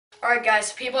Alright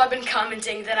guys, people have been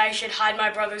commenting that I should hide my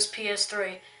brother's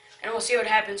PS3. And we'll see what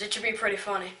happens. It should be pretty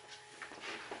funny.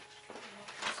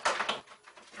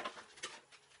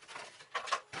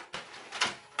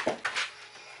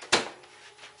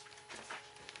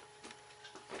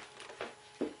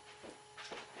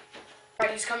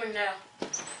 Alright, he's coming now.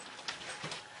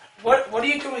 What are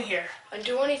you doing here? I didn't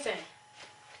do anything.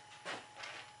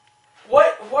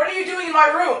 What are you doing in my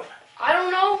room? I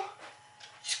don't know.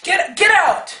 Just get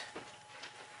out!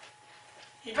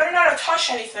 You better not have touched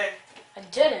anything. I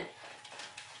didn't.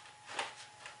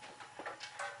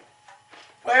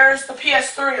 Where's the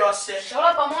PS3, Austin? Shut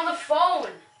up, I'm on the phone.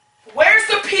 Where's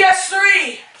the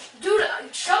PS3? Dude,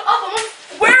 shut up, I'm on...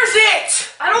 Where's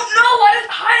it? I don't know, I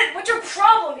didn't hide it. What's your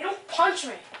problem? You don't punch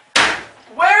me.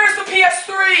 Where's the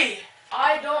PS3?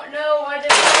 I don't know, I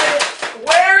didn't hide it.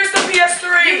 Where is the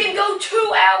PS3? You can go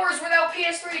 2 hours without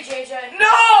PS3, JJ.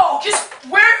 No! Just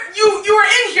where you were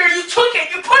in here, you took it,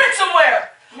 you put it somewhere!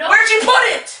 No. Where'd you put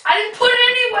it? I didn't put it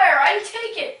anywhere, I didn't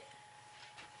take it.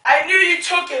 I knew you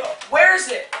took it. Where is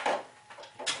it?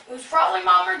 It was probably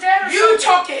mom or dad or You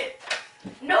something. took it!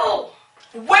 No!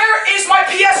 Where is my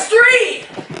PS3?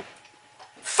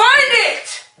 Find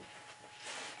it!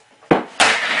 What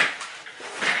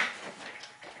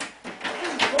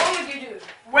is wrong with you, dude?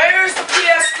 Where's the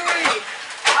PS3?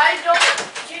 I don't...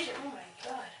 JJ, oh my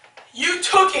god. You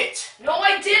took it! No,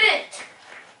 I didn't!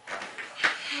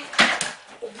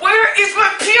 Where is my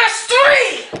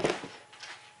PS3?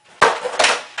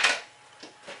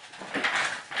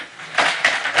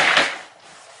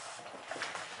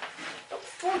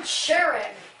 Don't share it.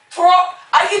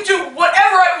 I can do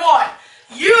whatever I want.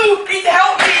 You need to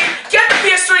help me get the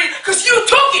PS3 because you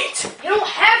took it! You don't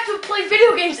have to play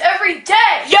video games every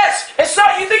day! Yes, it's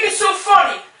not, you think it's so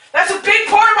funny. That's a big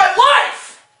part of my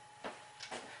life!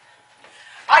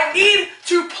 I need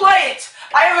to play it.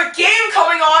 I have a game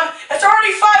coming on. It's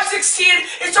already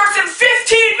 5:16. It starts in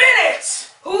 15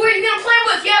 minutes. Who are you gonna play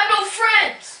with? You have no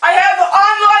friends! I have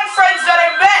online friends that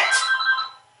I met.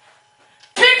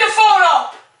 Pick the phone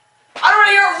up. I don't want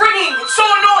to hear it ringing. It's so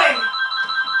annoying.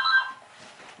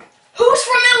 Who's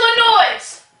from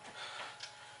Illinois?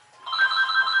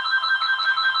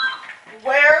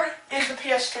 Where is the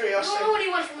PS3, I don't Austin? know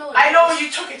anyone from Illinois. I know you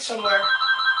took it somewhere.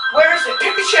 Where is it?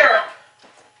 Pick the chair up.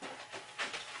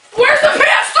 Where's the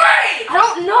PS3? I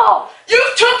don't know! You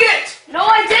took it! No,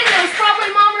 I didn't. It was probably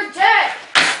mom or dad.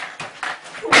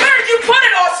 Where did you put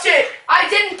it, Austin? I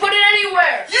didn't put it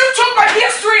anywhere. You took my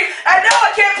PS3, and now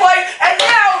I can't play, and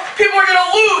now people are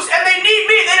gonna lose, and they need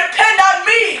me, they depend on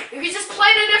me! You can just play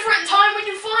at a different time when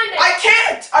you find it. I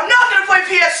can't! I'm not gonna play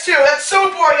PS2, that's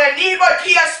so boring, I need my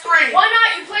PS3! Why not?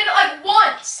 You played it like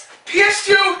once.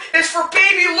 PS2 is for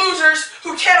baby losers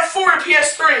who can't afford a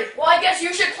PS3. Well, I guess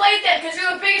you should play it then, because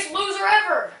you're the biggest loser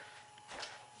ever.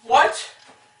 What?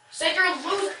 Said you're a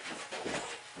loser.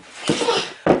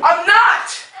 I'm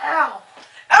not! Ow.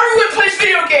 Everyone plays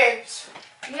video games!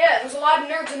 Yeah, there's a lot of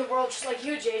nerds in the world just like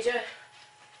you, JJ.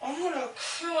 I'm gonna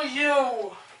kill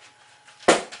you.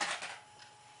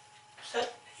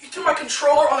 You threw my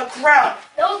controller on the ground.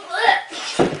 Don't flip.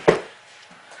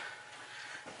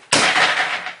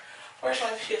 Where's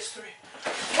my PS3?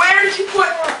 Where did you put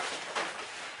it?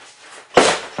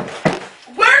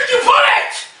 Where did you put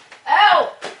it?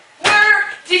 Ow. Where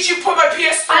did you put my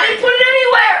PS3? I didn't put it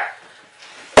anywhere.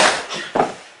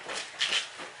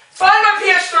 Find my I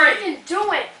PS3. didn't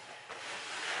do it.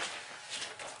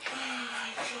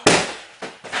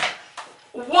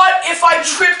 What if I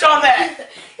tripped on that?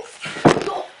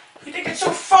 You think it's so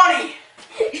funny?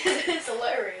 It's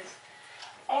hilarious.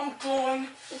 I'm going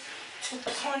to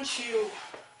punch you.